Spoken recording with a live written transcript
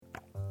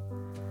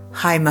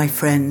Hi, my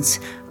friends.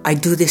 I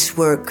do this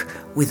work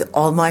with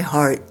all my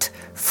heart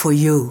for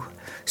you.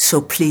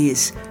 So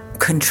please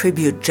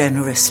contribute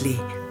generously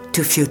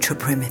to Future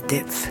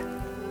Primitive.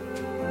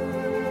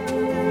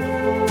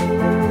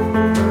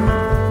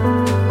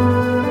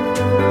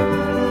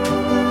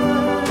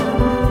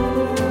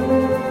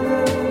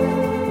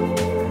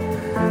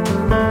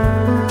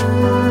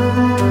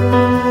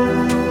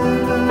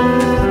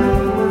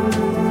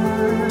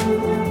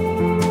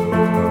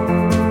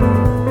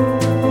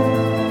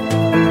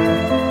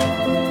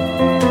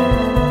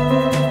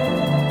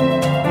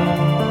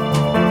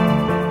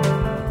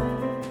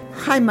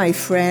 Hi, my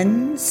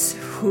friends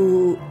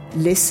who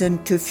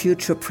listen to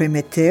Future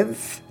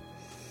Primitive.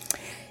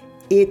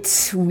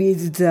 It's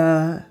with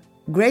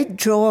great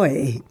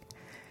joy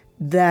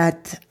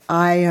that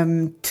I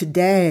am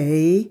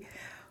today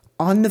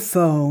on the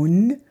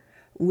phone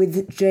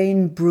with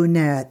Jane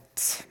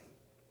Brunette.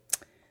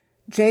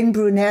 Jane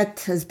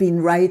Brunette has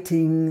been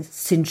writing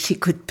since she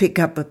could pick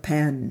up a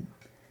pen.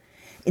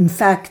 In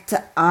fact,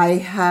 I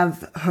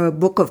have her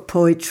book of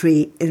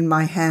poetry in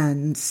my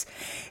hands.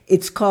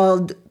 It's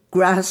called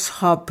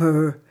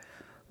Grasshopper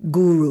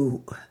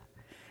Guru.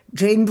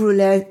 Jane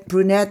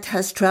Brunette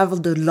has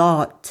traveled a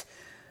lot.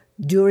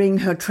 During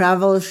her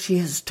travels, she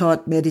has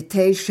taught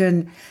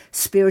meditation,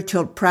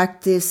 spiritual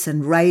practice,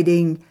 and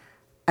writing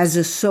as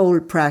a soul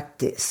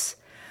practice,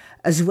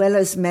 as well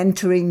as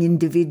mentoring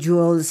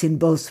individuals in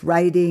both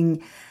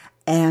writing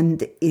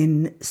and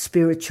in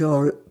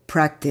spiritual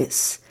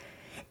practice.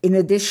 In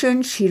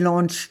addition, she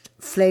launched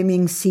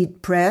Flaming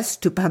Seed Press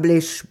to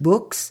publish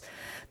books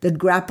that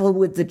grapple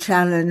with the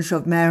challenge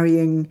of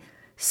marrying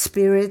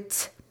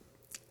spirit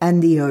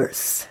and the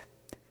earth.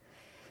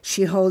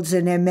 She holds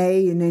an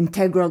MA in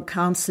Integral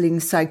Counseling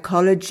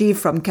Psychology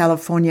from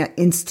California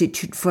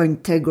Institute for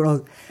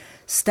Integral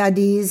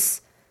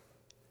Studies,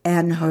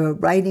 and her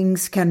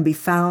writings can be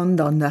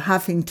found on the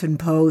Huffington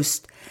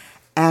Post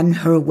and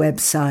her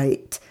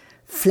website,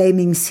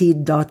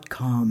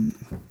 flamingseed.com.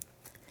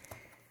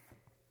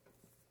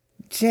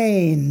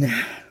 Jane,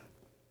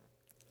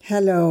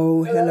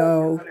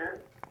 hello.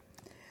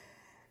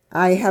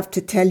 I have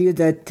to tell you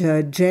that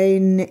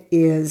Jane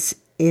is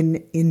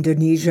in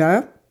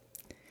Indonesia,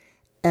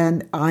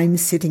 and I'm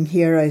sitting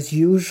here as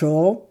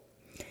usual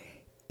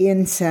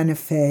in Santa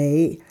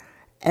Fe.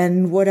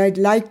 And what I'd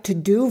like to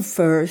do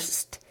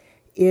first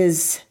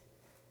is,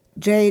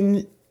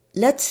 Jane,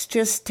 let's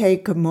just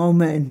take a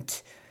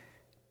moment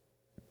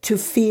to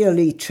feel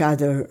each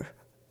other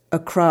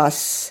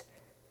across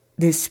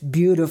this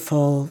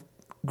beautiful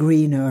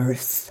green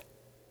earth.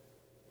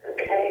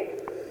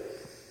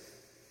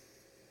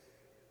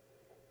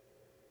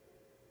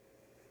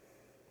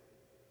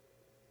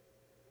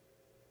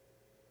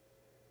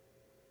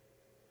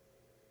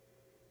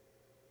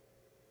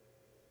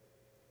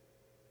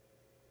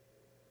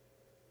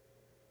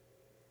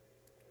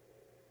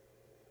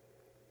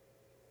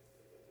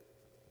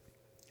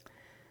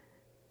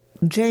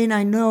 Jane,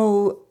 I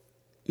know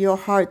your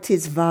heart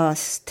is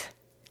vast,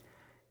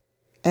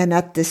 and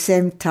at the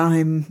same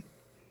time,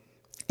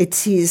 it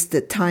sees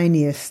the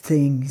tiniest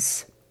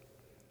things.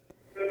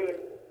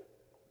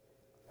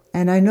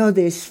 And I know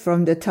this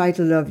from the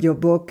title of your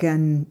book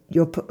and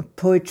your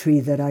poetry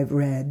that I've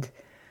read,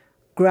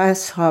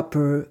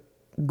 Grasshopper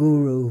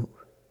Guru.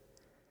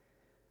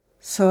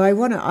 So I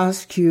want to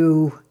ask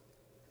you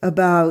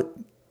about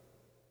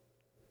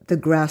the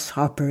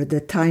grasshopper,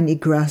 the tiny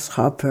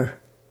grasshopper.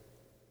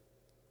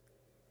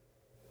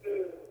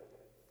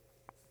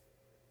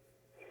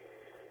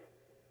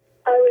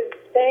 I was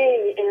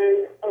staying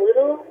in a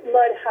little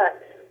mud hut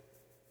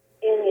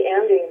in the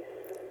Andes,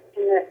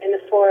 in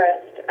the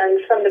forest, and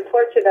from the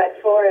porch of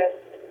that forest,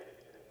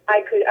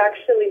 I could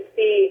actually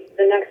see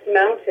the next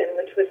mountain,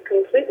 which was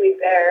completely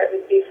bare. It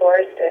was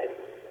deforested,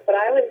 but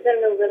I was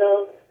in the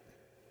little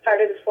part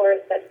of the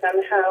forest that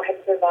somehow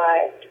had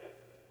survived.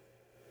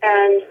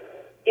 And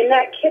in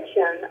that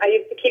kitchen, I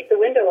used to keep the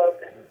window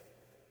open.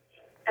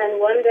 And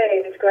one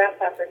day, this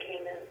grasshopper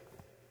came in.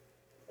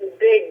 This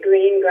big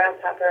green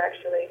grasshopper,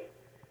 actually.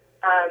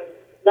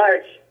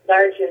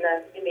 Large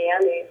in the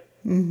Andes.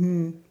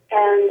 Mm-hmm.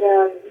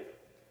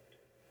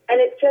 And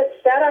it just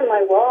sat on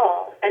my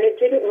wall, and it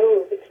didn't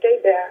move. It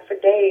stayed there for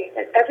days.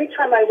 And every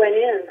time I went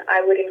in,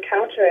 I would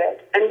encounter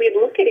it, and we'd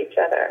look at each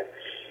other.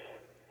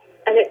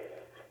 And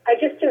I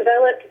just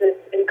developed this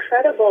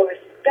incredible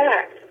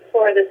respect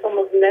for this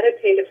almost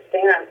meditative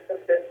stance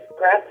of this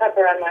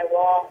grasshopper on my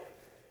wall.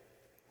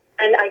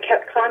 And I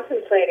kept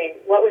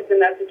contemplating what was the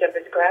message of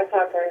this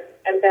grasshopper.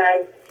 And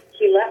then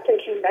he left and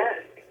came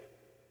back.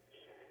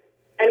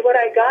 And what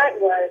I got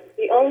was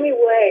the only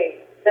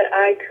way that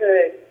I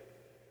could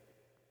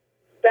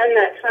spend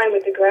that time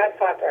with the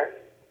grasshopper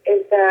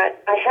is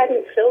that I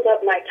hadn't filled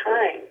up my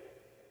time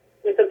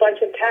with a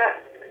bunch of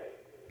tasks.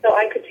 So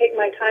I could take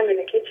my time in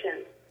the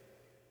kitchen.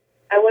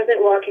 I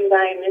wasn't walking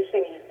by and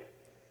missing it.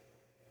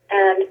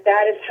 And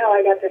that is how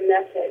I got the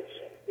message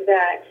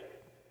that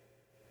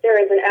there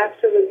is an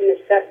absolute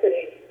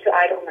necessity to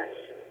idleness.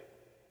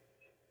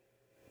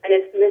 And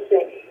it's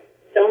missing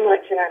so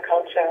much in our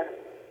culture.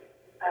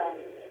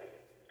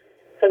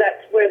 So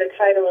that's where the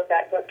title of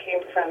that book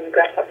came from, The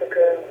Grasshopper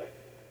Guru.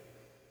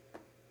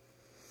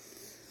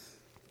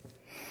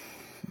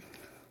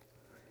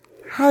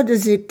 How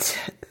does it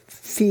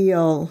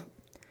feel,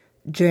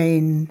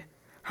 Jane?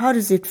 How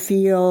does it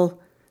feel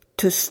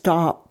to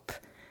stop?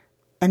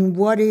 And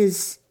what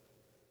is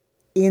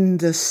in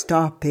the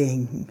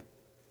stopping,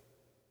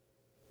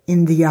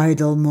 in the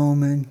idle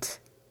moment?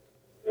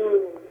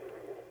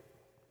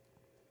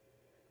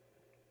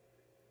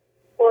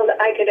 Well,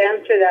 I could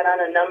answer that on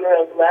a number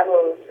of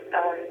levels.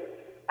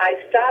 I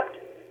stopped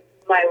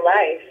my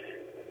life,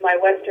 my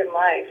Western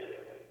life,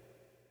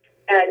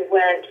 and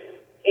went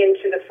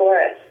into the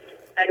forest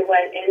and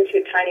went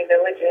into tiny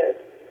villages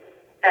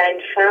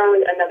and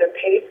found another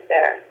pace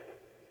there.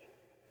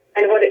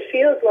 And what it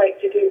feels like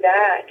to do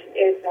that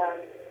is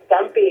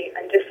bumpy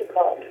and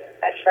difficult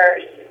at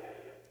first,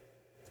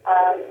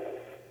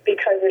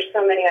 because there's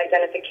so many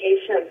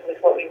identifications with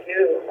what we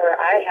do, or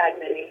I had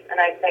many,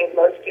 and I think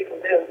most people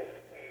do.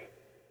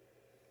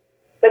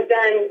 But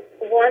then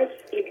once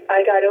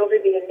I got over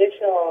the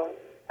initial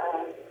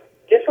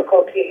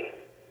difficulty,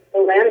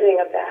 the landing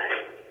of that,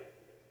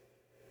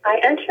 I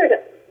entered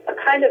a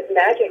kind of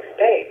magic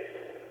space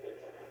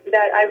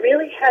that I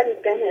really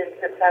hadn't been in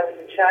since I was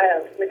a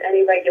child with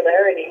any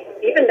regularity,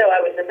 even though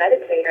I was a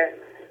meditator,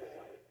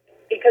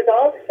 because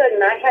all of a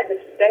sudden I had the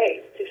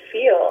space to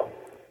feel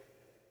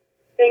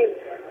things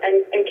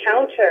and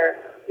encounter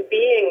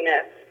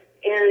beingness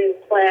in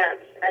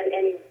plants and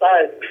in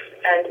bugs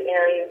and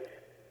in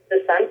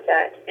the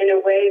sunset in a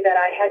way that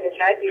I hadn't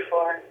had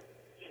before.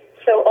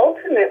 So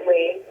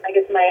ultimately, I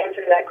guess my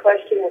answer to that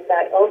question is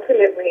that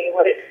ultimately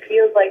what it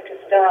feels like to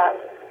stop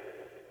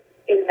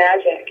is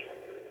magic.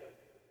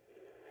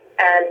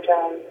 And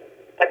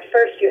but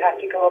first you have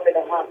to go over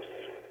the humps.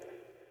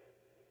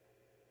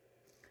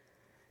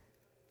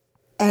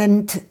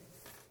 And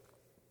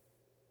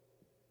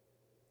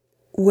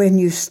when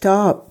you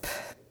stop,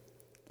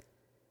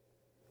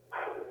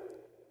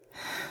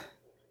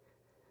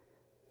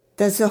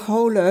 does the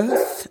whole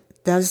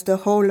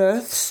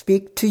earth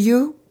speak to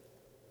you?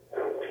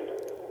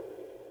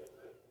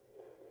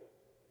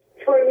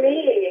 For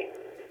me,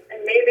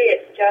 and maybe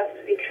it's just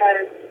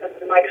because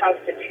of my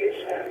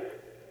constitution,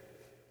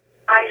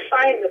 I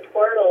find the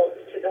portals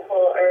to the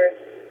whole earth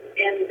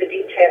in the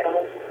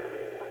details.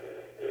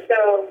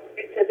 So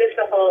it's as if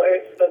the whole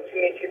earth spoke to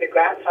me through the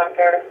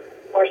grasshopper,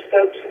 or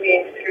spoke to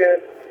me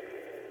through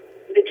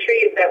the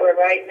trees that were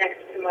right next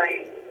to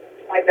my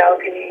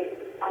balcony.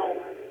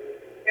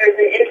 There's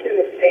an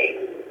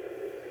intimacy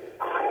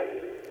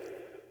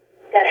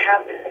that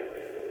happens,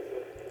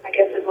 I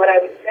guess is what I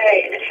would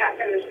say, and it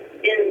happens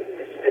in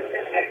the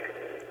specific.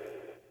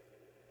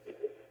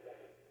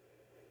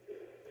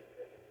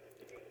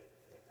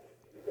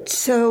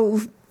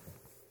 So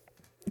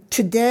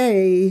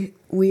today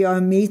we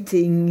are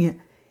meeting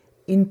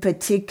in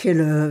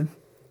particular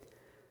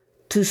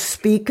to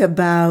speak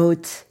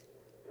about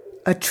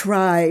a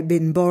tribe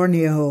in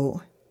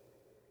Borneo.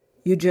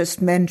 You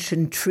just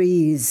mentioned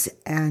trees,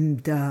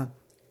 and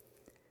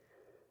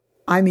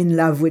I'm in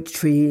love with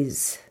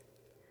trees.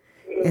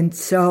 And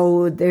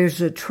so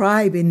there's a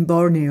tribe in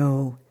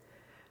Borneo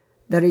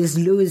that is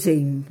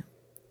losing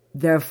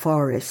their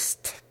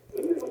forest.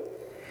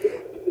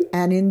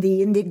 And in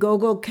the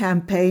Indiegogo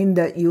campaign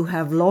that you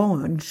have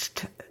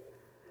launched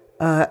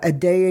a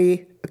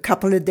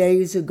couple of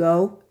days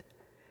ago,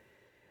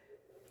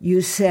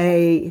 you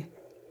say,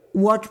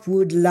 "What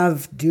would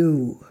love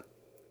do?"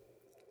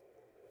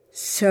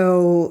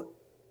 So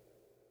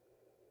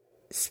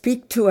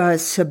speak to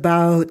us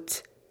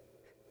about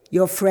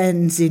your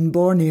friends in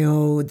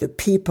Borneo, the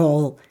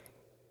people,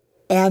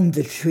 and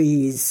the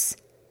trees.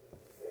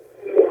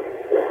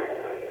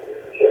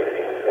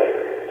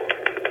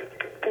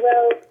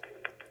 Well,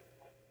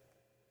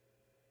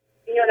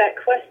 that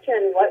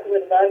question, what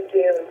would love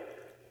do,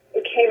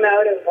 it came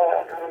out of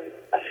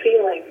a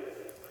feeling.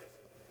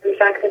 In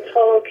fact, this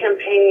whole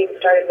campaign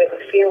started with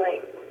a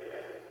feeling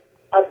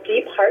of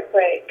deep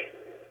heartbreak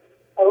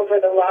over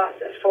the loss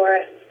of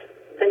forest.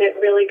 And it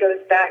really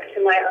goes back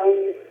to my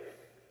own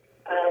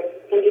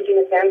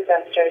indigenous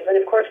ancestors. And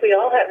of course, we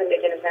all have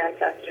indigenous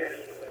ancestors,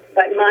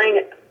 but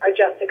mine are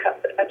just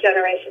a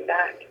generation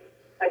back.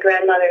 My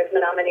grandmother is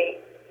Menominee,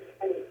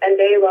 and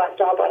they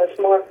lost all but a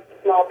small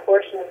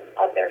portion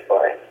of their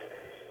forest.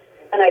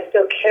 And I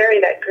still carry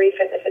that grief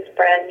as if it's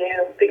brand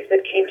new because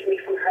it came to me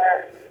from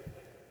her.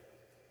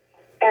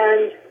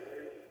 And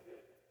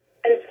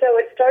so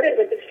it started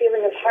with this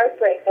feeling of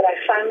heartbreak that I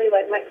finally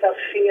let myself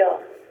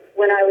feel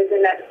when I was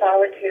in that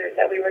solitude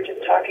that we were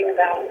just talking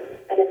about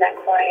and in that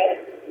quiet.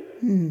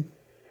 Mm.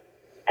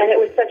 And it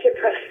was such a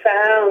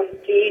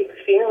profound, deep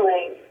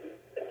feeling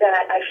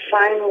that I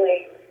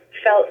finally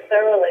felt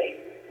thoroughly.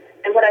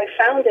 And what I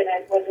found in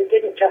it was it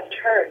didn't just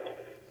hurt.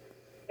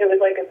 It was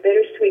like a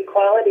bittersweet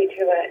quality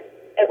to it.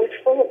 It was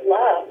full of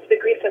love. The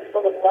grief was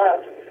full of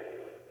love.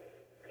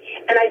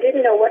 And I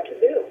didn't know what to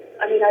do.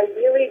 I mean, I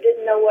really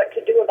didn't know what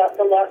to do about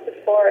the loss of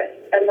forest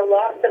and the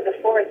loss of the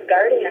forest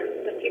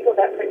guardians, the people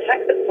that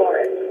protect the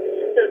forest,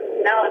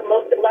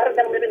 a lot of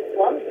them live in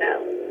slums now.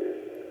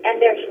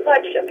 And there's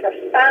such a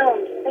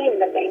profound thing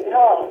that they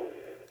know,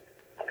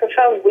 a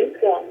profound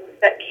wisdom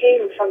that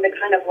came from the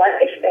kind of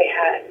life they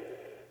had,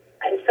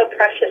 and so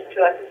precious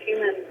to us as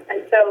humans.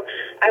 And so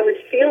I was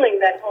feeling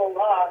that whole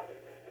loss.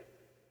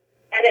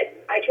 And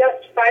I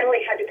just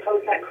finally had to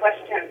pose that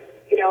question,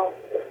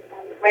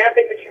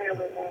 rampant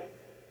materialism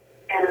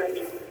and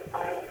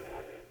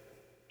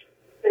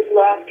this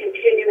loss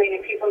continuing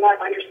and people not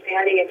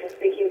understanding it, just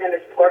thinking them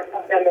as poor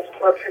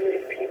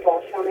primitive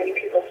people. So many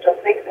people still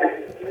think that.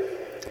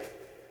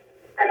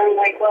 And I'm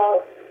like,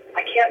 well,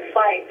 I can't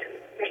fight.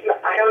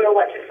 I don't know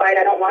what to fight.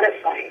 I don't want to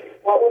fight.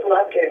 What would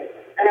love do?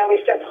 And I was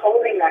just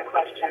holding that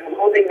question,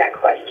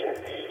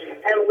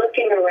 and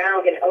looking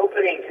around and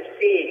opening to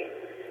see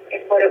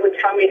what it would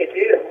tell me to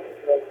do.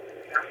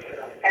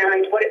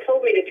 And what it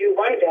told me to do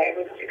one day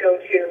was to go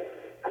to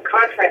a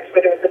conference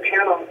where there was a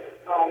panel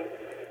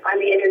on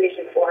the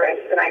Indonesian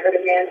forest, and I heard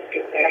a man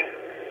speak there.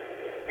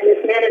 And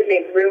this man is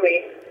named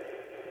Rui.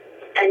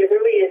 And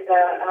Rui is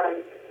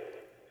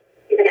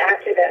he's an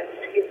activist.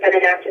 He's been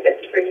an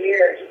activist for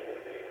years.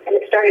 And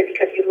it started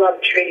because he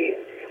loved trees.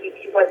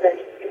 It wasn't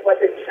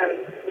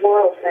some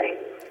moral thing.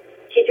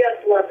 He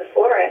just loved the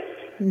forest.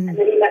 Mm. And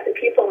then he met the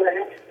people in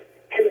it.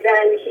 And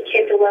then he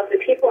came to love the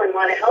people and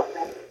want to help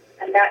them.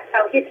 And that's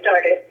how he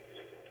started.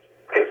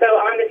 And so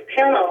on this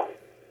panel,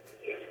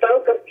 he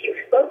spoke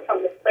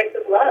from this place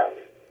of love.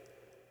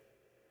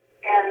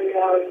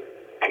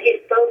 And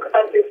he spoke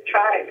of this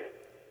tribe.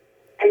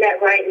 And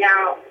that right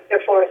now, their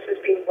forest was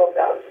being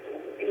bulldozed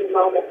in the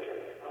moment.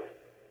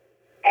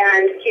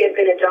 And he had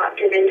been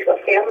adopted into a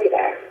family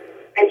there.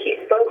 And he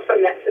spoke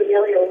from that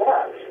familial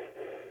love.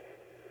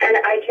 And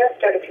I just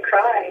started to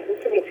cry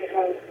listening to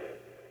him.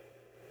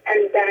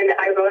 And then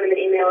I wrote him an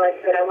email. I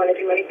said, I want to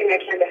do anything I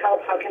can to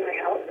help. How can I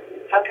help?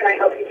 How can I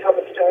help you tell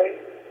the story?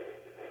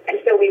 And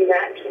so we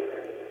met.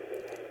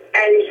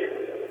 And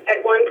at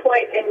one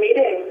point in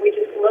meeting, we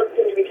just looked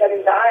into each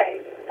other's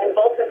eyes. And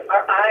both of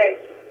our eyes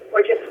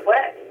were just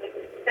wet with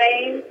the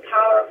same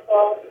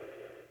powerful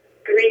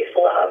grief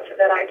love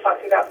that I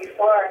talked about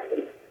before.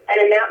 And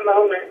in that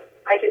moment,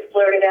 I just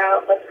blurted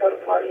out, let's go to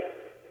Borneo.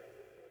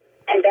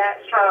 And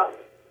that's how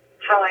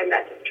I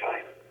met this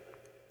tribe.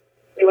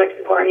 We went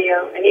to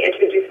Borneo, and he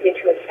introduced me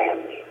to his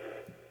family.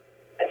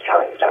 That's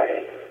how it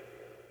started.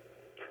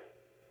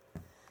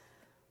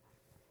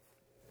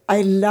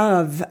 I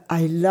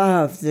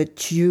love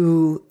that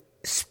you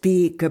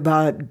speak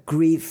about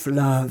grief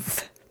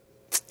love.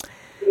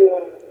 Yeah.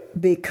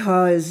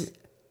 Because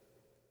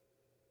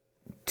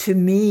to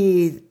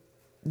me,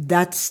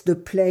 that's the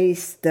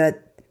place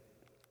that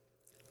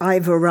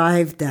I've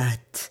arrived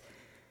at.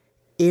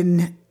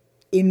 In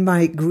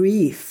my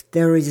grief,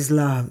 there is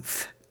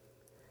love.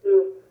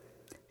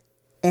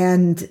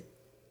 And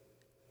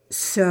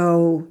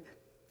so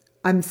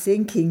I'm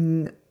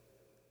thinking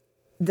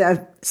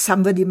that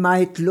somebody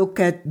might look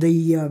at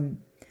the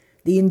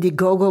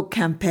Indiegogo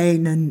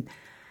campaign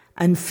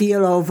and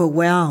feel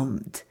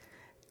overwhelmed.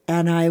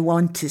 And I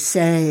want to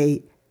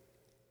say,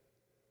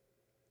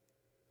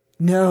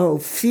 no,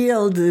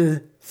 feel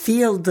the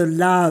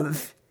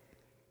love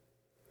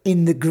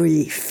in the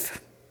grief.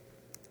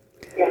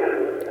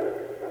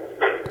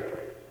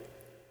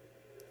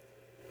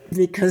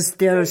 Because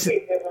there's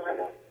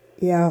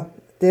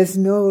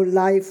no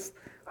life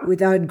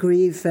without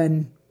grief,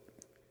 and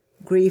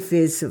grief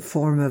is a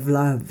form of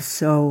love.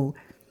 So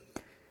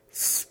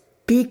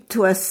speak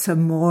to us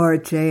some more,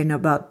 Jane,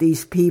 about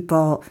these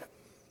people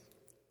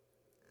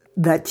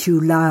that you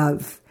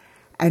love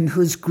and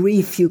whose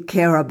grief you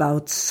care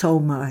about so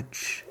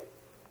much.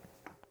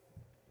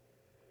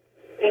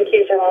 Thank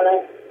you,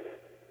 Joanna.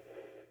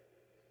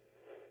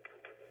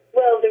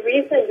 Well, the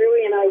reason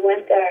Rui and I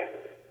went there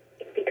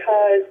is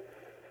because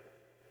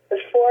the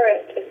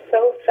forest is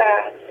so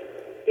fast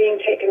being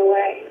taken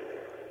away.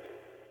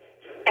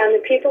 And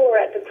the people were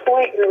at the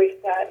point, Rui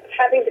said, of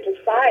having to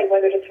decide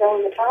whether to throw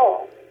in the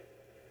towel.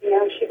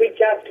 Should we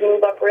just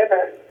move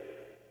upriver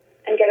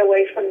and get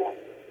away from this?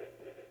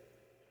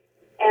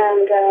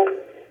 And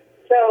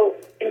so,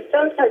 in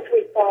some sense,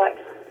 we thought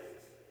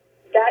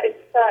that is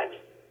such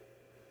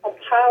a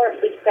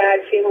powerfully sad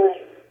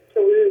feeling to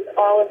lose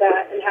all of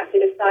that and have to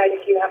decide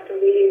if you have to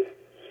leave.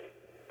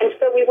 And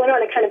so we went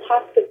on a kind of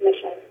hospice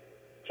mission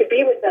to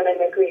be with them in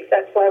their grief.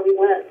 That's why we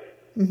went.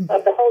 Mm-hmm.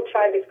 The whole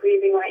tribe is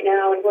grieving right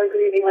now, and we're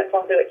grieving. Let's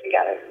all do it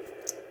together.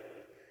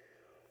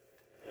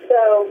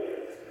 So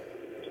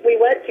we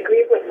went to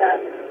grieve with them.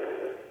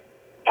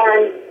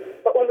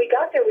 But when we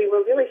got there, we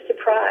were really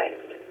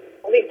surprised.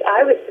 At least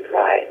I was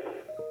surprised.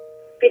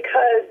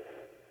 Because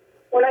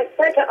when I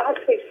said to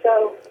Oxley,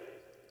 so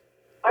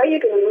are you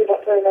going to move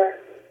upriver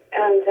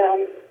and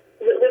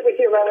live with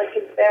your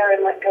relatives there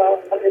and let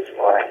go of this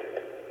forest?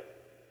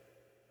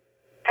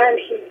 And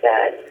he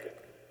said,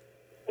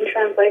 in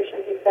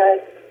translation, he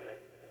said,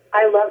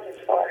 I love this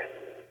forest.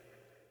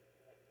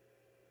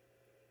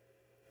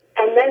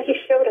 And then he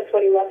showed us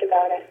what he loved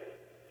about it.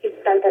 He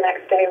spent the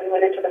next day, we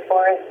went into the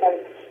forest,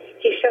 and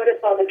he showed us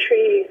all the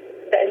trees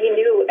that he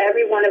knew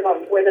every one of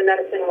them where the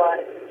medicine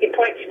was. He'd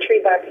point to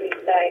tree bark and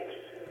he'd say,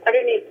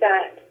 underneath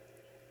that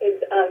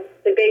is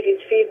the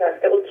baby's fever.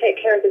 It will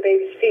take care of the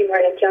baby's fever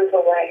in a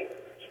gentle way.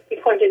 He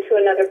pointed to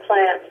another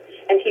plant,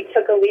 and he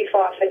took a leaf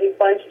off, and he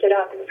bunched it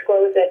up and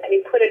squoze it, and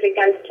he put it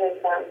against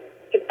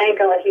his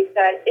ankle, and he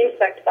said,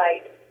 insect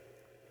bite.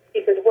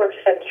 He says, works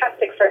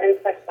fantastic for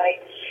insect bite.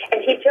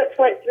 And he just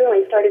went through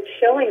and started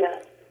showing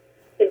us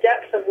the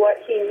depth of what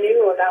he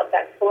knew about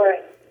that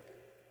forest.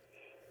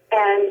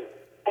 And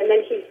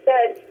then he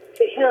said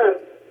to him,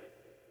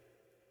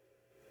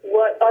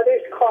 what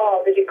others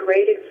call the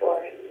degraded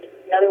forest,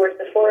 in other words,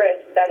 the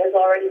forest that has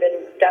already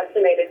been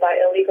decimated by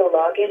illegal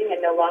logging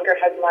and no longer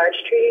has large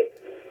trees,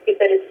 he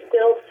said it's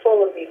still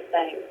full of these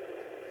things.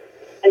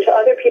 And to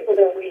other people,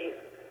 they're weeds.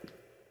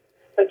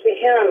 But to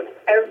him,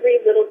 every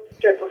little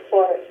strip of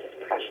forest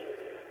is precious,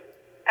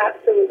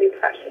 absolutely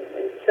precious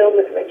and filled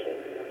with riches.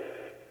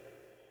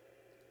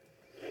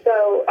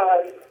 So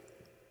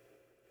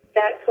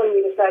that's when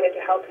we decided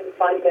to help him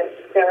fund this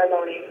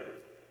ceremony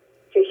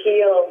to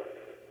heal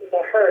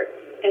the hurt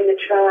in the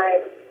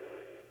tribe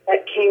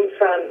that came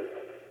from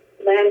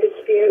land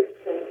disputes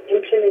and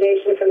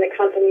intimidation from the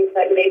companies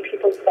that made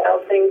people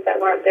sell things that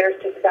weren't theirs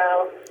to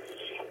sell,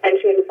 and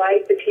to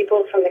invite the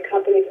people from the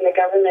companies and the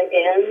government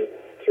in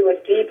to a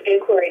deep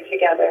inquiry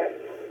together.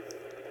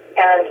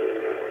 And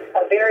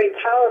a very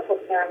powerful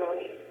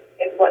ceremony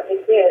is what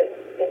this is.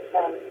 It's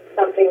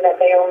something that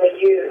they only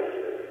use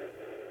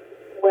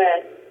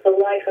when the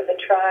life of the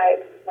tribe,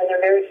 when their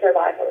very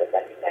survival is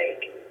at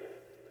stake.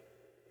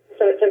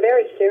 So it's a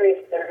very serious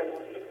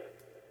ceremony.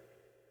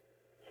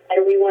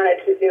 And we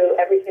wanted to do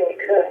everything we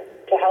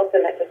could to help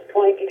them at this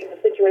point because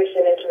the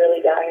situation is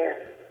really dire.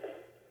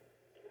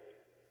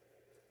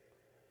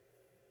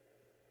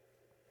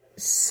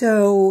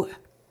 So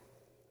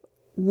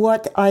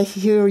what I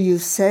hear you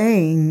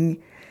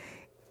saying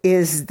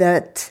is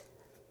that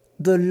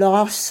the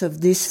loss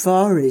of this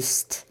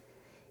forest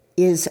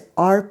is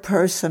our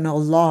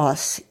personal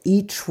loss,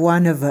 each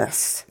one of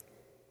us.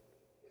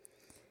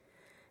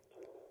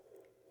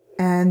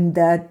 And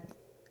that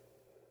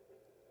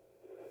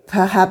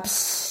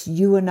perhaps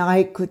you and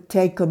I could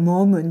take a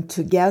moment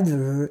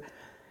together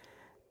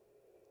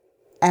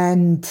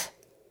and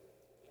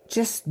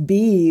just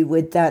be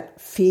with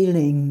that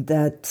feeling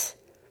that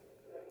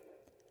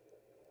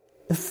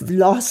the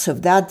loss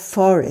of that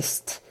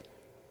forest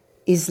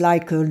is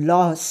like a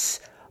loss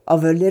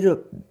of a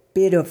little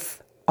bit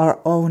of our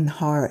own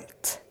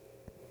heart.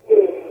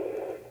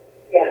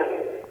 Yeah.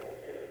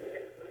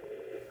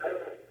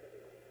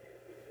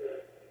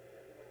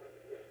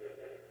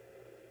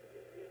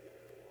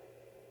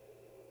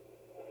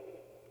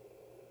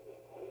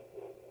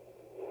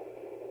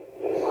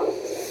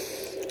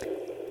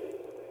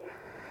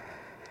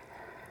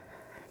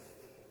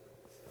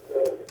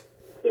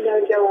 You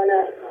know,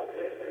 Joanna,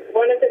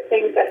 one of the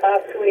things that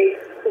Ashley,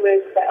 who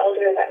is the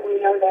elder that we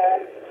know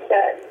there,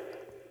 said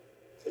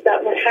is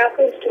that what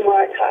happens to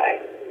Maratai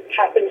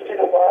happens to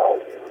the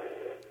world.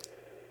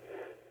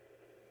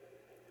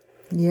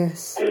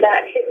 Yes. And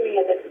that hit me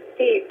in this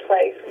deep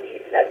place when he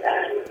said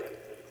that.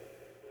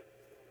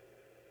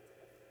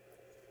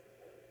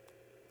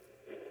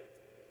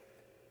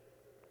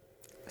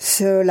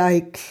 So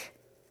like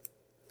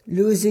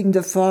losing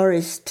the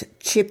forest,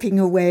 chipping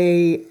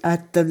away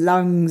at the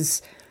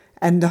lungs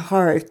and the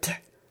heart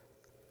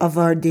of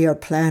our dear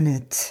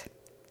planet.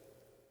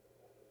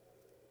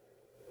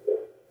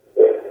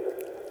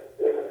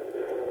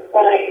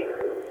 Right.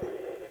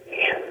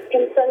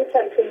 In some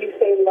sense, when you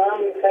say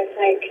lungs, I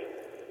think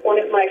one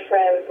of my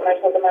friends, when I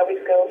told him I was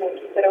going,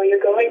 he said, oh,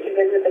 you're going to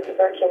visit the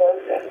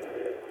tuberculosis.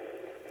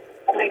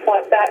 And I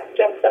thought that's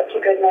just such a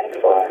good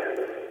metaphor.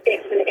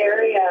 It's an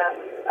area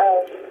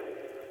of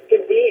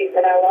disease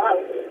in our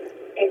lungs.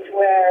 It's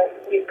where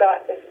we've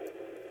got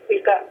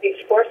these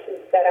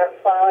forces that are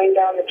plowing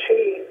down the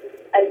trees.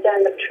 And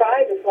then the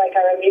tribe is like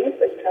our immune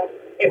system.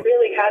 It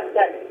really has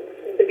been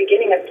since the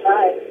beginning of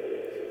time.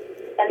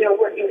 And they're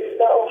working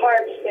so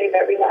hard to save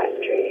every last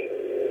tree.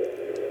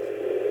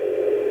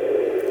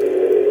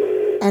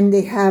 And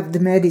they have the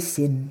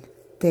medicine.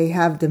 They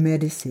have the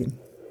medicine.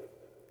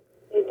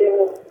 They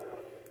do.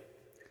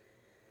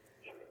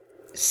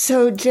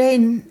 So,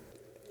 Jane,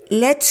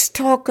 let's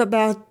talk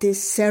about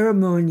this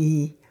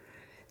ceremony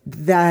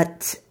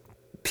that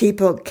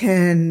people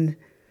can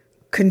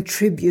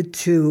contribute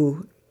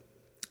to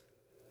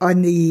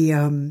on the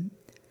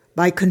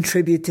by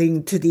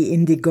contributing to the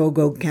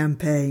Indiegogo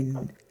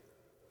campaign.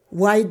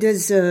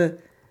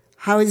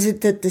 How is it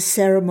that the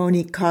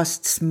ceremony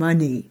costs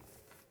money?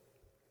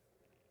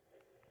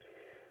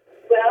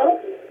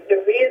 Well,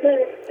 the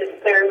reason the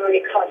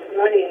ceremony costs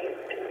money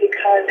is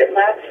because it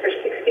lasts for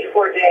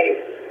 64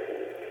 days.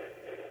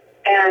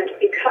 And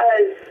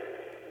because,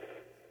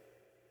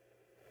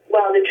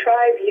 while the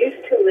tribe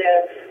used to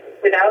live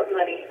without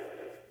money,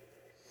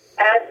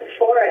 as the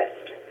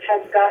forest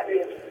has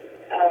gotten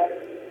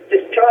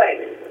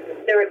destroyed,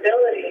 their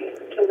ability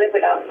to live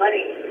without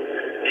money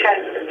has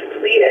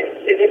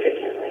depleted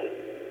significantly.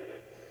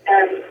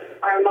 And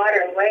our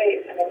modern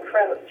ways have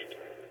encroached.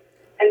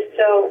 And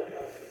so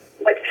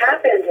what's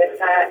happened is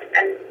that,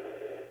 and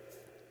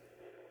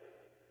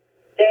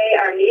they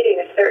are needing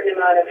a certain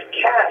amount of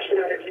cash in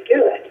order to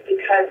do it,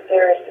 because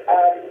there's,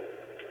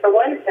 for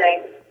one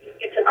thing,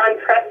 it's an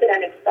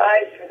unprecedented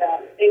size for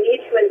them. They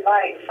need to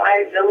invite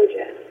 5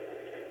 villages,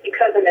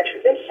 because in the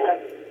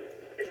tradition,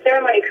 the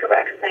ceremony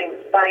corrects things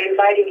by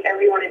inviting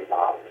everyone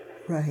involved.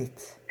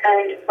 Right.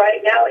 And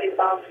right now it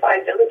involves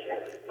 5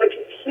 villages, which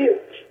is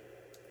huge.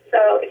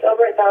 So it's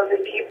over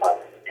 1,000 people,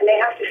 and they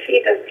have to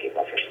feed those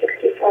people for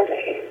 64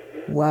 days.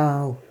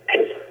 Wow.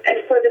 And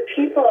for the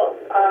people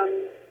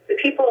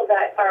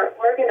that are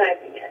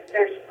organizing it,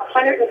 there's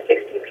 160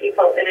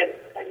 people in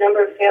a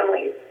number of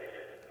families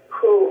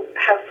who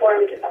have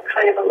formed a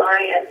kind of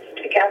alliance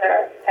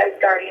together as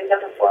guardians of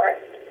the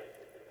forest.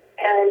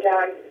 And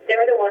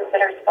they're the ones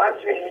that are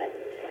sponsoring it.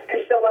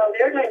 And so while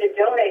they're going to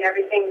donate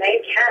everything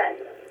they can,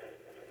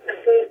 the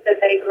foods that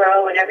they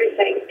grow and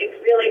everything, it's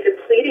really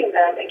depleting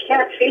them. They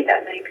can't feed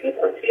that many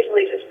people. It's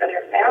usually just for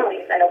their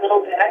families and a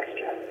little bit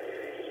extra.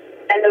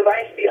 And the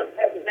rice fields,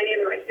 many of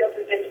the rice fields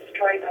have been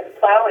destroyed by the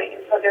plowing,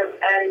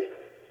 and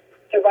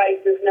the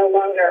rice is no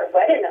longer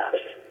wet enough.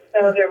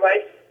 So their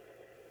rice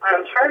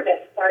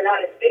harvests are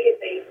not as big as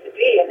they used to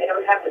be, and they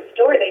don't have the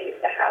store they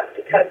used to have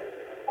because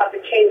of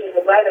the change in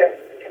the weather,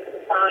 because of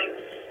the plowing.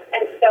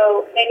 And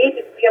so they need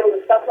to be able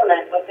to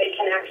supplement what they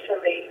can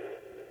actually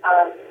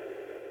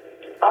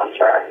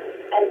offer.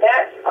 And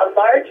that's a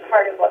large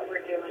part of what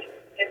we're doing,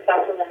 is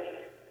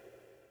supplementing.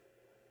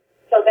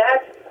 So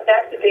that's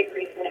the big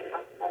reason it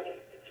costs money.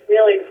 It's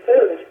really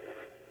food.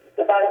 It's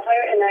about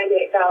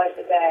 $198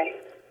 a day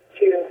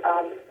to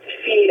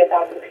feed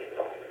 1,000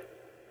 people.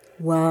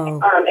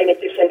 Wow. In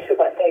addition to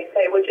what they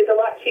say, which is a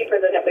lot cheaper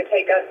than it would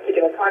take us to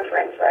do a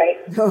conference, right?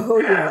 Oh,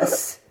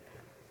 yes.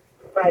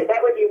 Right,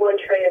 that would be one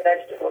tray of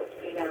vegetables,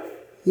 you know.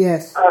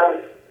 Yes.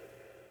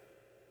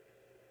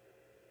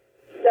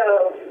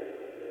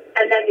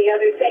 And then the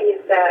other thing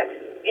is that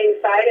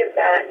inside of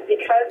that,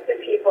 because the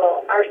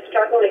people are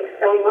struggling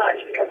so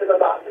much because of the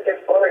loss of their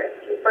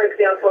forest. For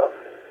example,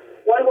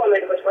 one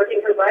woman was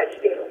working her rice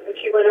field, and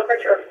she went over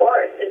to her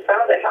forest and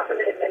found that half of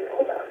it had been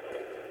bulldozed.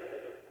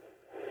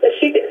 So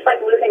it's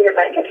like losing your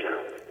bank account.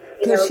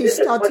 Because she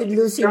started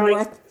losing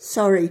what?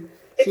 Sorry.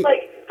 It's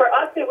like, for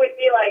us, it would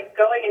be like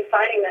going and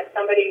finding that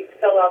somebody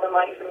stole all the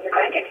money from your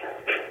bank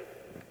account.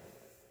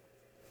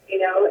 You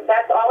know,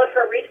 that's all of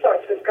her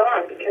resource was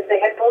gone because they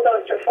had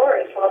bulldozed her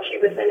forest while she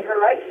was in her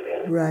rice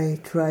field.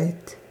 Right,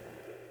 right.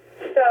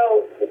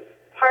 So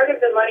part of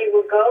the money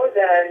will go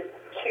then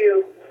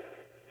to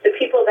the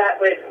people that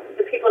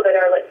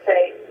are, let's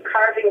say,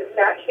 carving the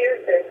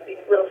statues. There's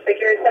these little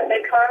figures that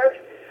they carve.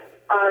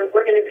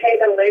 We're going to pay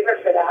them labor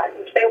for that,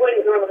 which they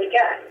wouldn't normally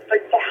get.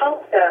 But to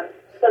help them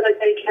so that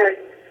they can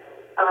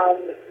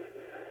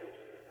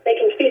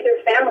feed their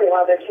family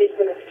while they're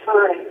taking this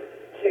time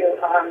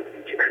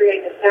to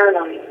create the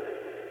ceremony,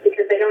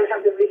 because they don't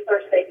have the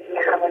resource they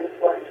didn't have when the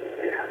forest was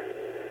there.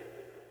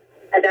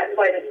 And that's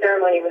why the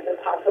ceremony was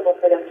impossible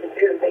for them to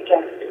do.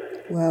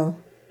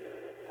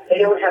 They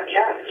don't have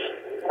cash,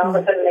 and all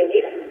of a sudden they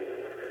need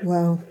it.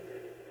 Wow.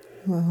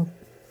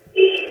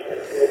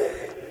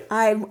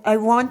 I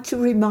want to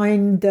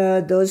remind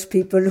those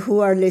people who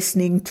are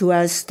listening to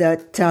us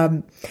that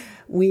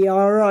we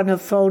are on a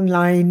phone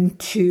line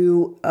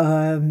to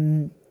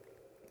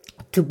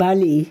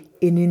Bali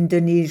in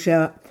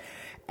Indonesia,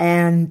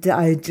 and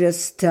I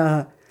just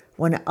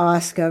want to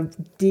ask our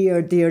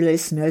dear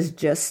listeners,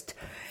 just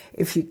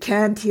if you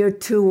can't hear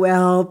too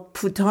well,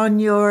 put on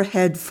your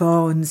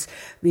headphones,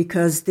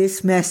 because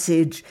this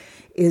message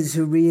is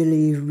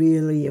really,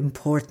 really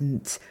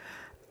important.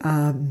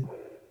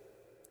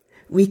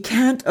 We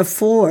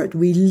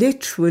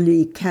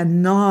literally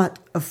cannot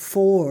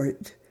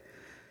afford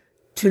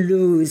to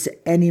lose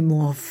any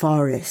more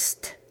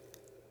forest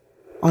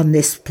on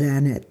this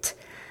planet.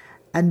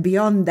 And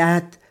beyond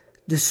that,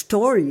 the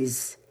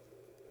stories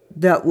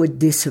that would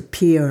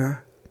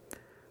disappear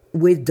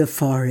with the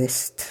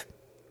forest.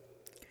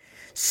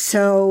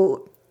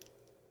 So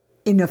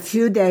in a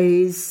few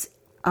days,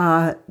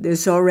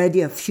 there's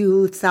already a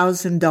few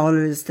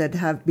 $1,000s that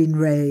have been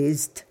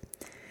raised.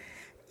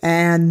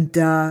 And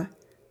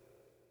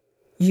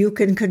you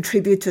can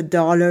contribute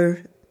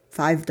 $1,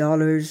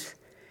 $5.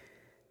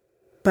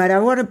 But I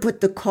want to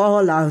put the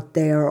call out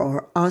there,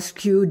 or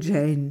ask you,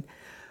 Jane,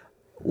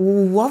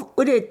 what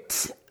would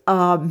it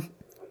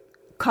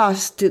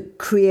cost to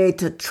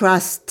create a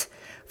trust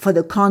for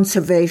the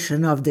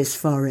conservation of this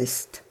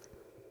forest?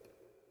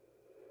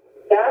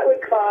 That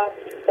would cost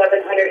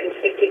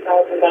 $750,000.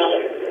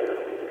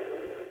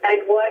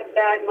 And what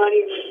that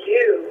money would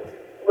do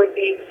would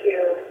be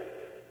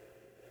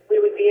we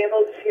would be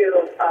able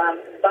to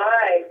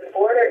buy the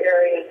border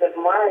areas of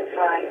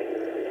Maritime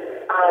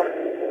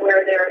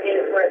where there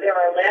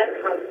are land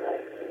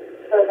conflicts,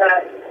 so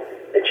that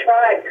the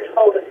tribe could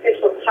hold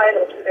official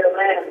title to their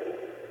land.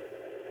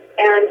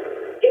 And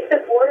if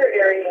the border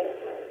areas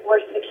were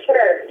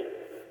secured,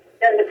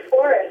 then the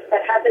forest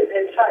that hasn't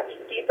been touched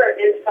deeper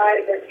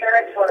inside their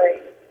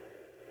territory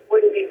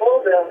wouldn't be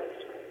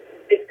bulldozed,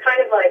 it's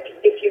kind of like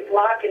if you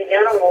block an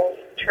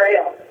animal's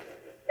trail,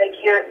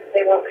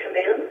 they won't come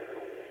in.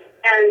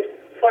 And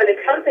for the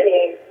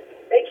company,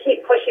 they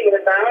keep pushing the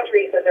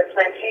boundaries of their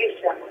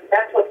plantation.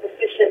 That's what's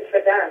efficient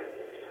for them.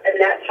 And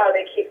that's how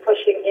they keep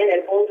pushing in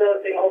and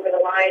bulldozing over the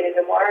line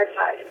into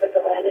Marathai to put the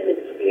land in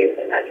dispute.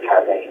 And that's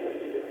how they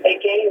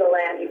gain the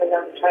land, even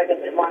though the tribe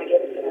doesn't want to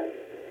give it to them.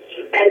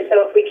 And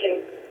so if we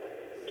can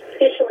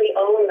officially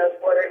own those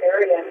border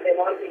areas, they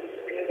won't be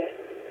disputed.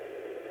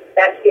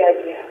 That's the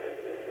idea.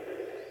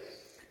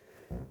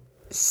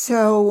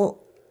 So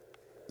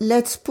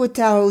let's put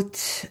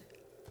out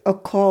a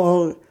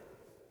call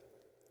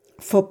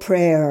for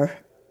prayer.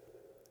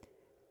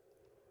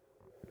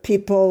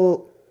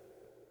 People,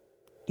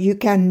 you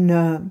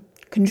can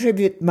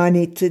contribute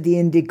money to the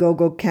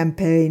Indiegogo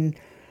campaign,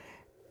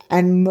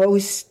 and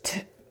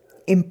most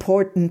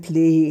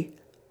importantly,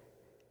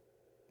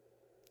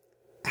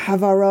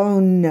 have our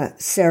own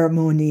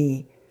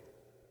ceremony.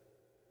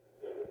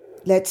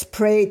 Let's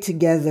pray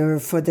together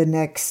for the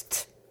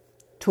next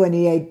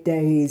 28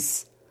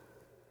 days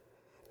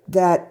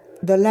that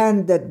the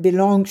land that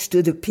belongs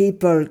to the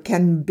people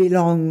can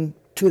belong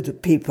to the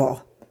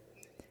people,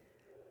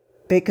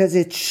 because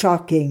it's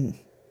shocking.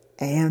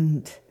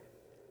 And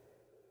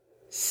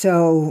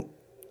so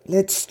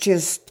let's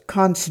just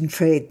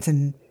concentrate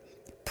and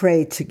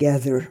pray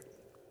together.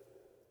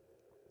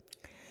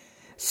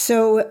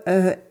 So,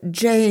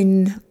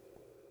 Jane,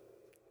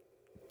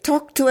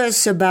 talk to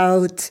us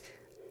about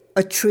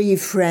a tree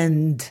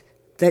friend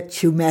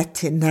that you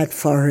met in that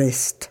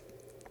forest.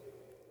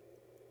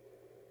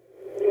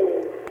 There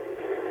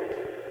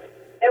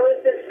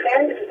was this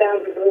stand of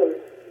bamboo,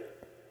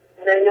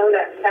 and I know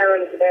that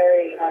sounds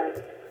very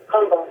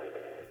humble.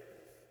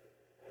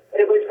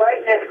 It was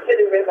right next to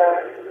the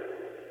river,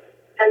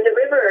 and the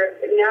river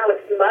now is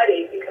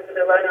muddy because of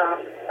the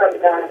runoff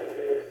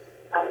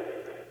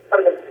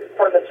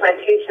from the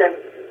plantation.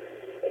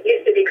 It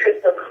used to be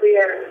crystal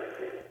clear,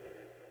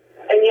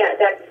 and yet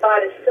that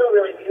spot is still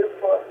really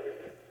beautiful.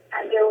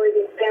 And there were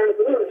these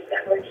bamboos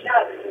that were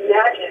just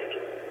magic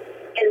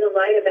in the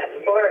light of that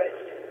forest.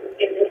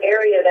 It's an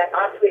area that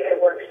Ashley had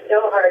worked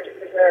so hard to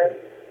preserve.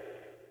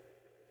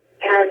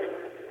 And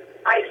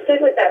I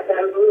stood with that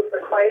bamboo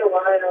for quite a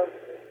while,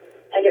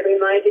 and it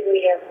reminded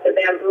me of the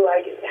bamboo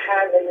I used to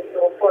have in this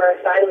little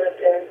forest I lived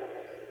in.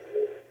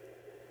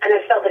 And I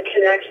felt a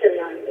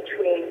connection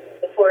between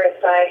the forest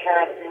I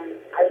had and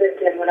I lived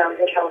in when I was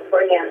in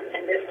California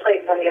and this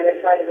place on the other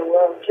side of the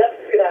world, just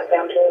through that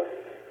bamboo.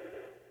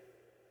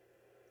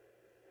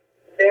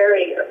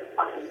 Very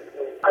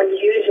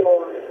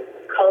unusual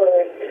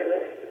coloring to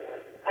it.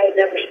 I had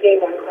never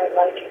seen one quite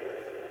like it.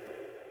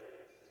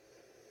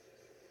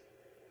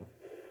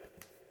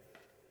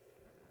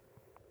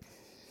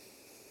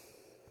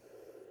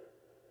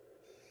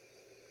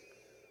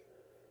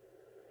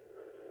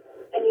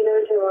 And you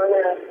know,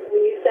 Joanna,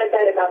 when you said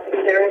that about the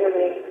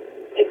ceremony,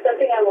 it's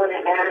something I want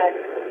to add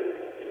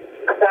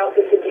about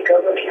this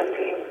Indiegogo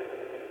campaign.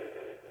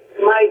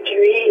 My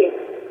dream,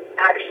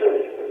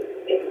 actually,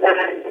 is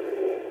that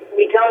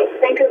we don't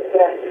think of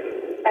this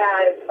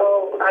as,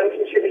 oh, I'm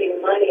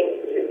contributing money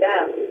to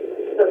them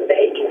so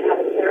they can have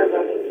a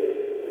ceremony.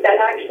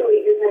 That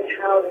actually isn't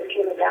how this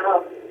came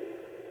about.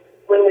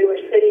 When we were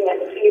sitting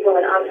at the table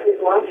in Ashley's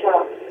launch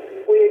house,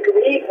 we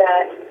agreed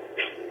that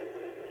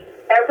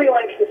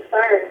everyone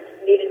concerned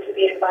needed to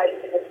be invited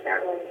to this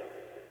ceremony.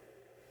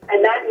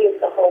 And that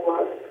means the whole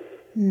world.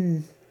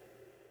 Mm.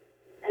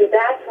 And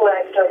that's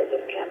why I started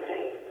this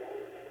campaign.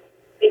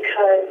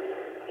 Because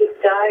it's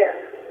dire.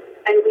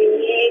 And we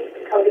need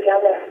to come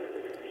together.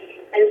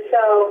 And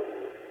so,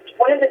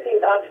 one of the things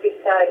Osby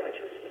said, which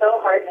was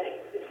so heartening,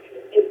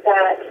 is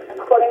that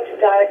according to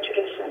Gaia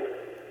tradition,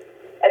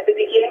 at the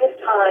beginning of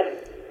time,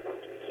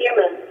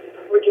 humans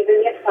were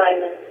given the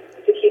assignment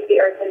to keep the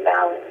earth in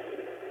balance.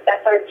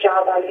 That's our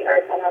job on the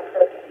earth and our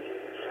purpose.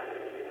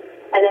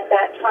 And at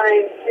that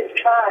time, his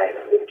tribe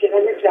was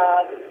given the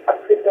job of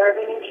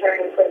preserving and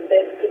caring for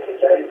this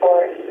particular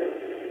forest.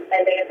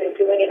 And they have been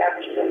doing it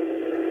ever since.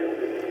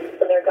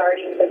 So they're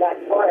guardians of that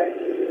forest.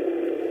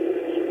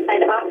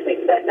 And Oxley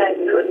said that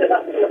those of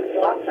us who have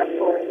lost our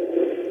forest,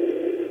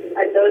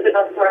 and those of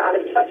us who are out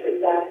of touch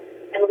with that,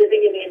 and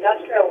living in the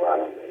industrial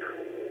world,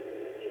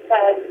 he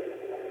said,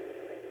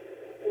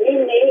 we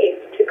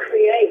need to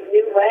create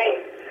new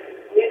ways,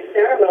 new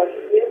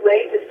ceremonies, new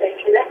ways to stay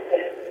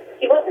connected.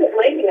 He wasn't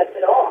blaming us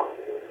at all.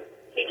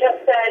 He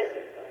just said,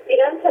 the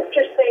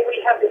ancestors say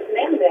we have this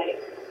mandate.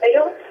 They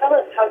don't tell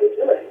us how to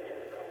do it.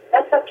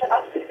 That's up to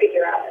us to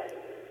figure out.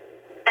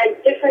 And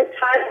different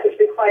times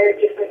require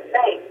different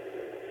things.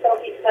 So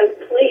he says,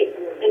 please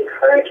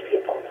encourage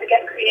people to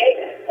get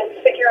creative and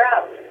figure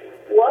out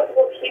what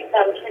will keep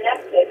them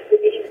connected to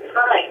these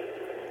times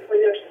when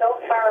they're so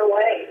far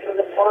away from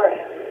the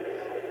forest.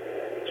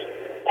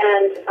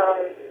 And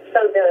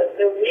so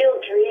the real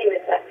dream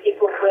is that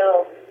people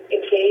will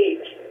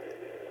engage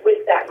with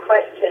that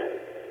question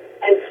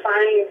and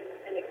find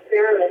and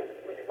experiment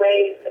with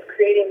ways of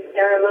creating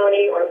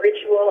ceremony or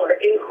ritual or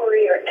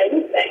inquiry or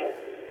anything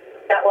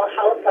that will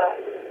help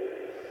us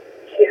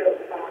to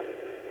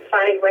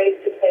find ways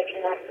to stay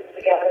connected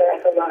together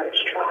as a large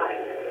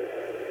tribe.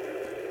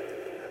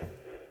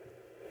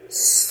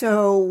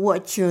 So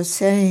what you're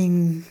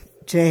saying,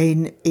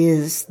 Jane,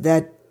 is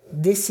that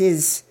this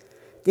is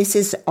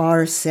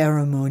our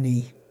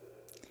ceremony.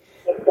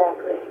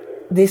 Exactly.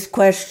 This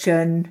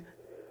question,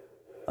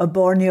 a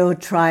Borneo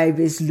tribe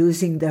is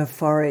losing their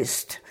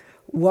forest.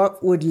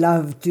 What would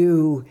love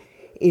do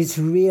is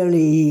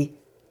really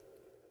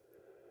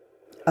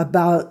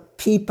about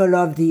people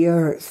of the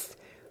earth.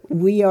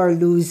 We are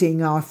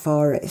losing our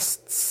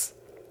forests.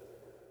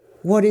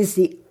 What is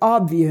the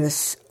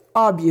obvious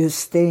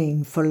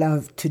thing for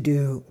love to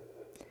do?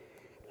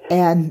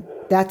 And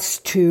that's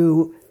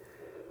to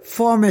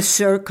form a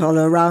circle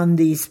around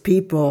these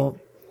people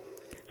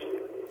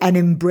and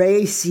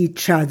embrace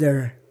each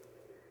other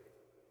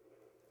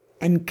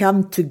and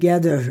come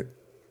together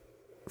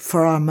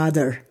for our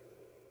mother.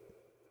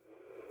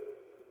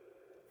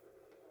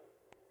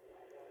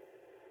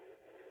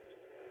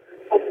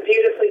 That's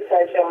beautifully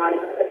said,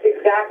 Joanna. That's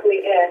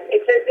exactly it.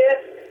 It's as if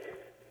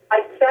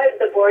I said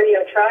the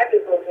Borneo tribe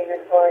is losing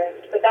their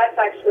forest, but that's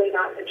actually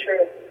not the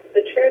truth.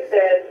 The truth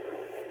is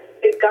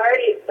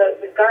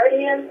the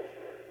guardians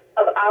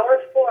of our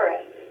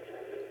forest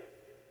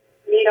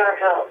need our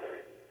help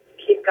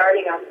to keep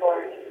guarding our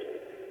forest.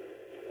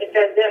 It's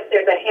as if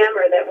there's a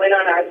hammer that went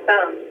on our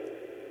thumb,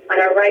 on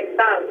our right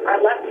thumb. Our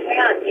left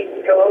hand needs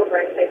to go over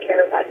and take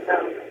care of that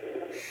thumb.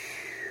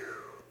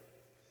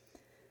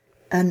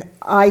 And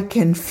I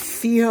can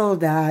feel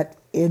that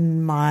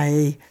in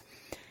my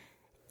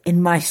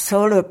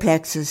solar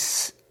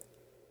plexus.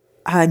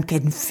 I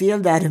can feel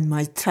that in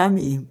my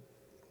tummy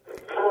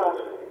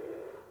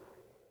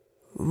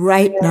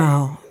right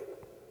now.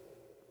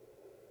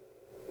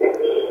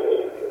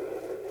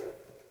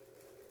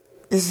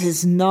 This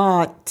is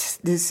not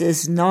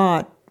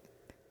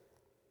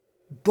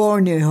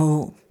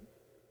Borneo.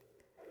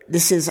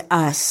 This is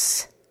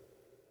us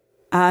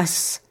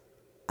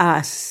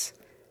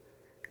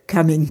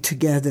coming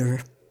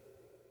together.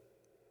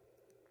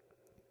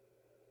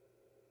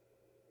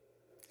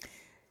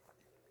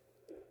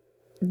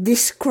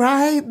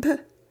 Describe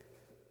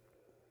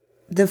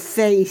the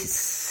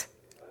face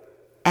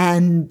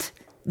and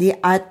the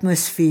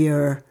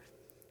atmosphere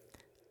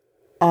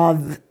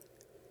of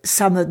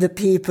some of the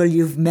people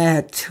you've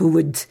met who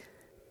would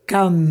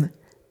come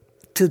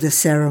to the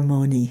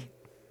ceremony.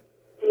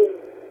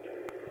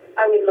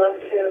 I would love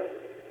to.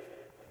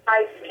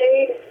 I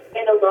stayed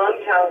in a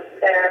longhouse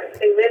there.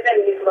 They live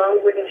in these long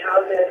wooden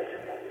houses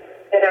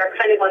that are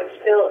kind of on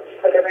stilts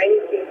for the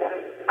rainy season.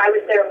 I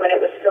was there when it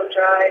was still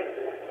dry.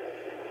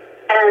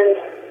 And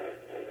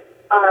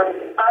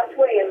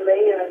Osway and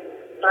Lion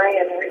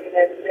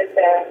lived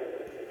there,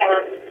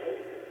 and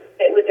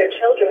with their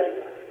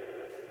children.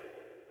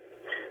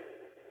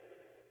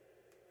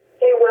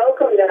 They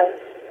welcomed us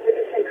with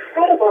this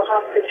incredible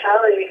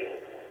hospitality.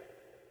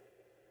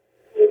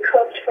 He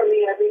cooked for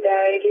me every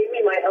day, gave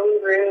me my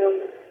own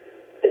room.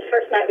 This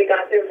first night we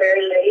got there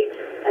very late,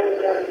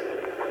 and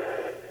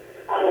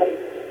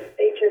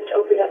they just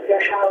opened up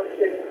their house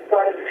and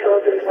brought us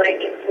pillows and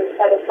blankets and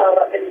set us all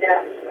up in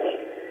nests.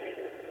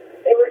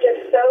 They were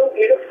just so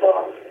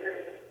beautiful.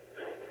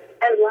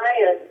 And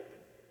Lion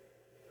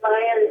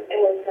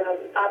is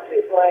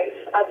Atsu's wife.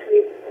 Atsu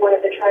is one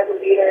of the tribal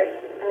leaders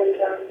and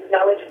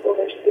knowledgeable.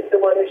 She's the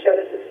one who showed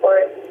us this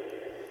forest.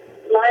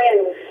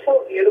 Lion was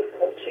so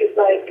beautiful. She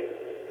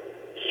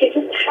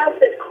just has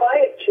this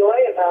quiet joy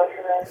about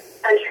her,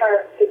 and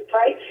this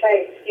bright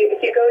face.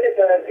 If you go to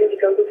the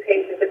Indiegogo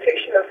page, there's a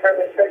picture of her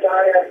with her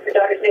daughter. Her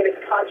daughter's name is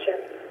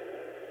Conscience,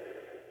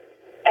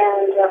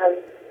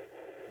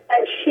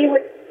 and she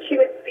would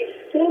be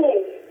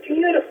singing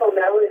beautiful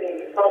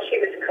melodies while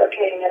she was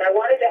cooking, and I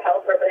wanted to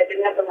help her, but I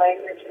didn't have the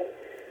language, and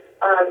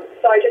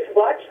so I just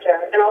watched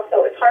her. And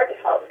also, it's hard to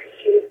help because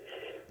she's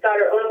got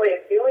her own way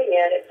of doing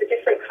it. It's a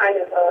different kind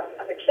of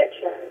a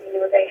kitchen. You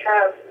know, they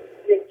have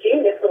this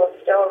genius little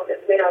stove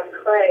that's made out of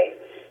clay,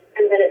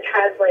 and then it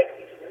has like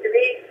these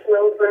 3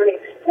 slow-burning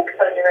sticks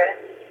under it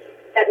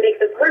that make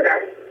the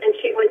burner. And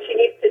when she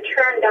needs to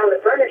turn down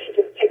the burner, she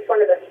just takes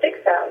one of the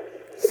sticks out.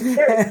 It's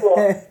very cool.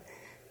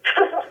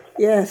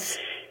 Yes.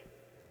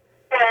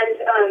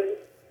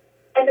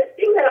 And the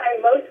thing that I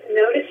most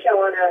noticed,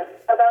 Joanna,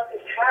 about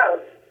this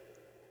house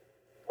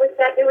was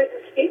that there was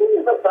this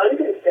feeling of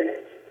abundance in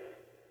it.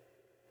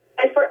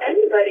 And for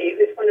anybody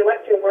who's from the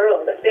Western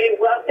world, if they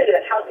walked into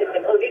that house, they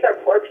think, oh, these are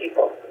poor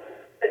people.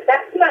 But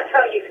that's not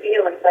how you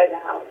feel inside the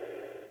house.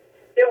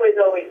 There was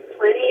always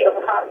plenty of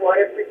hot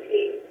water for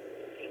tea,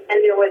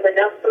 and there was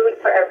enough food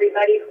for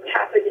everybody who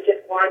happened to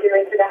just wander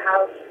into the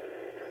house.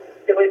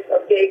 There was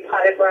a big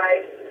pot of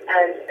rice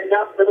and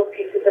enough little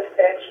pieces of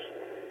fish.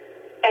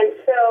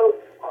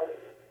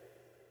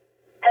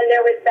 And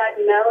there was that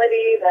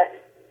melody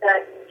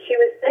that she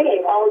was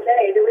singing all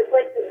day. There was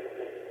like this,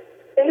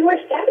 they were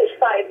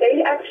satisfied.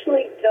 They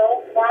actually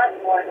don't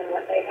want more than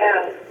what they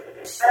have.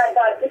 And I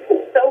thought, this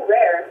is so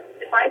rare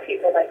to find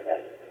people like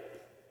this.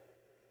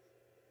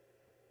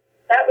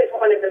 That was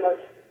one of the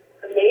most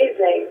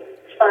amazing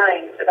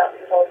finds about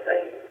this whole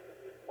thing.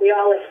 we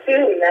all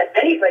assume that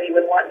anybody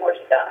would want more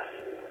stuff.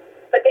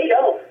 But they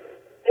don't.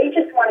 They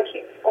just want to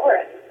keep the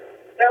forest.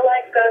 Their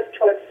life goes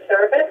towards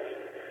service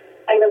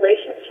and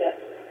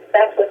relationships.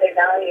 That's what they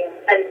value.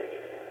 And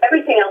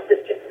everything else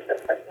is just a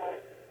support.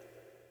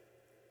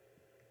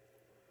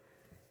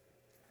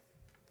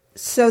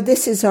 So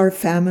this is our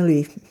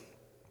family.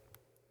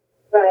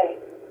 Right.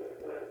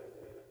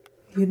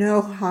 You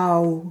know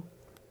how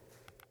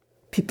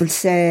people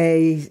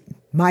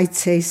might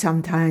say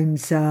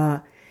sometimes,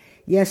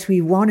 yes, we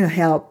want to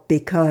help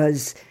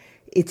because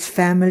it's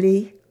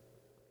family.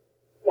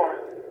 Yeah.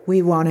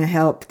 We want to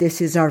help.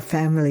 This is our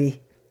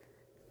family.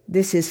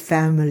 This is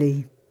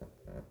family.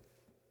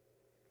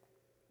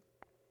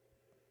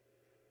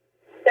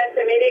 That's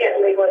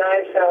immediately what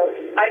I felt.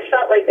 I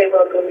felt like they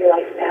welcomed me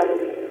like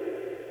family.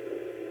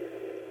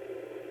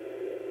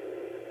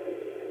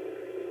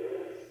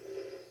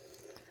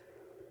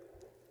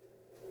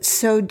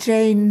 So,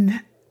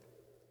 Jane,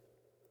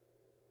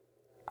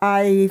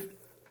 I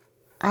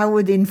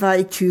would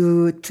invite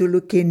you to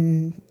look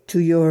into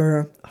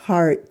your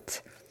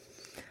heart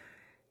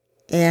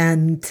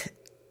and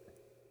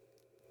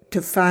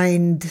to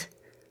find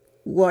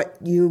what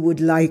you would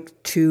like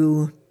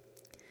to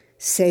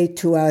say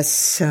to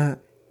us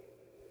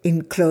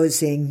in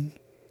closing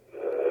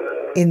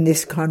in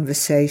this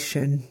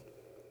conversation.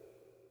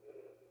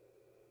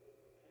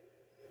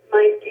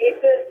 My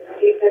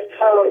deepest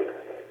hope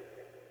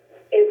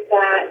is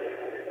that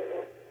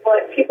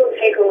what people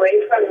take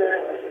away from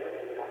this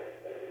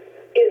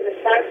is a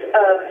sense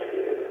of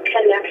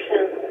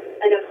connection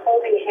and of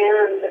holding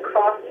hands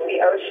across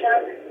the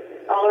ocean,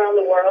 all around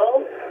the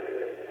world,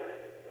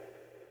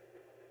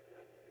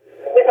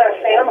 with our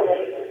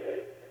family,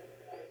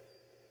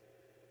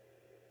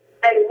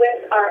 and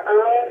with our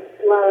own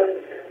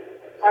lungs,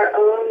 our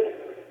own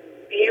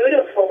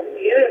beautiful,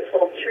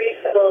 beautiful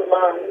tree-filled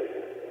lungs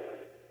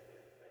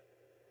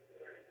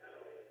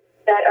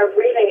that are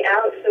breathing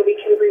out so we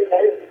can breathe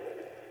in.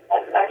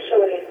 That's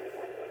actually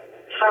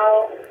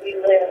how we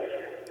live,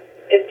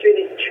 is through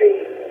these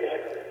trees.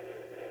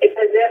 It's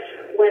as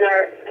if when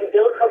our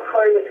umbilical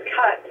cord was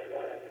cut,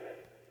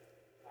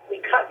 we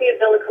cut the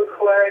umbilical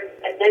cord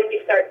and then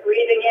we start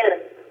breathing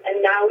in,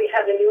 and now we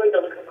have a new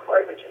umbilical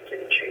cord, which is to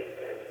the trees.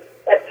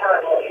 That's how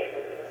it is.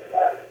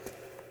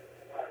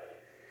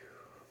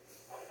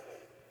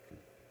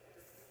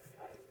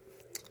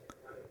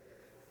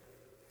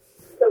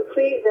 So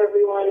please,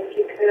 everyone, if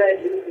you could,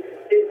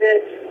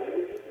 visit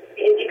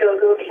the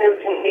Indiegogo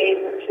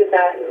campaign, which is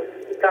at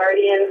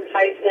Guardians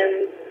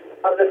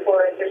of the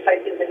Forest, or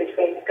Titans in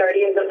between,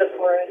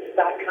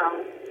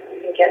 guardiansoftheforest.com. You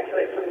can get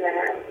to it from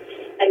there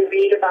and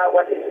read about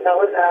what this is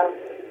all about.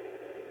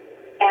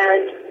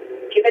 And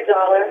give $1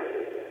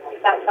 if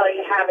that's all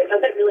you have. It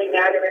doesn't really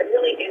matter. It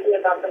really isn't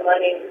about the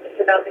money.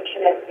 It's about the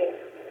connecting.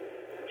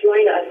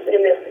 Join us in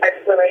this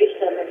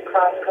exploration, this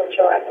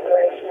cross-cultural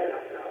exploration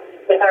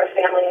with our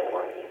family and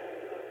friends.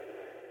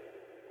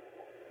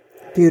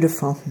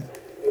 Beautiful.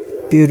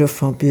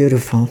 Beautiful,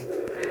 beautiful.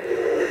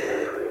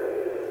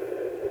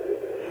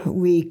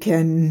 We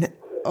can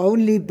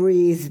only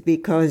breathe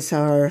because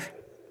our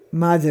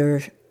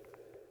mother,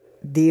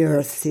 the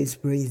earth, is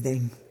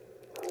breathing.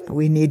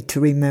 We need to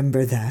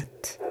remember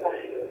that.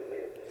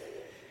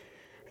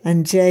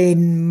 And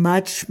Jane,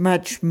 much,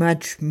 much,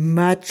 much,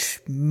 much,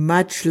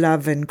 much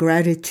love and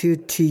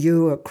gratitude to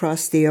you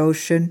across the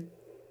ocean.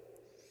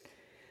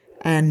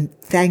 And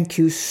thank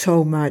you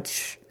so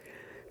much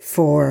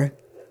for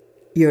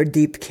your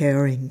deep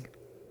caring.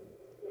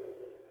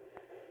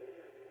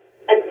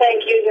 And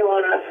thank you,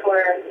 Joanna, for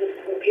this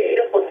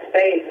beautiful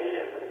space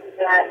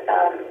that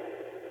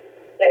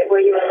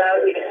where you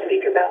allowed me to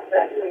speak about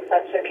this in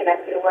such a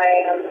connected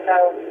way. I'm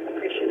so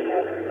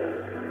appreciative.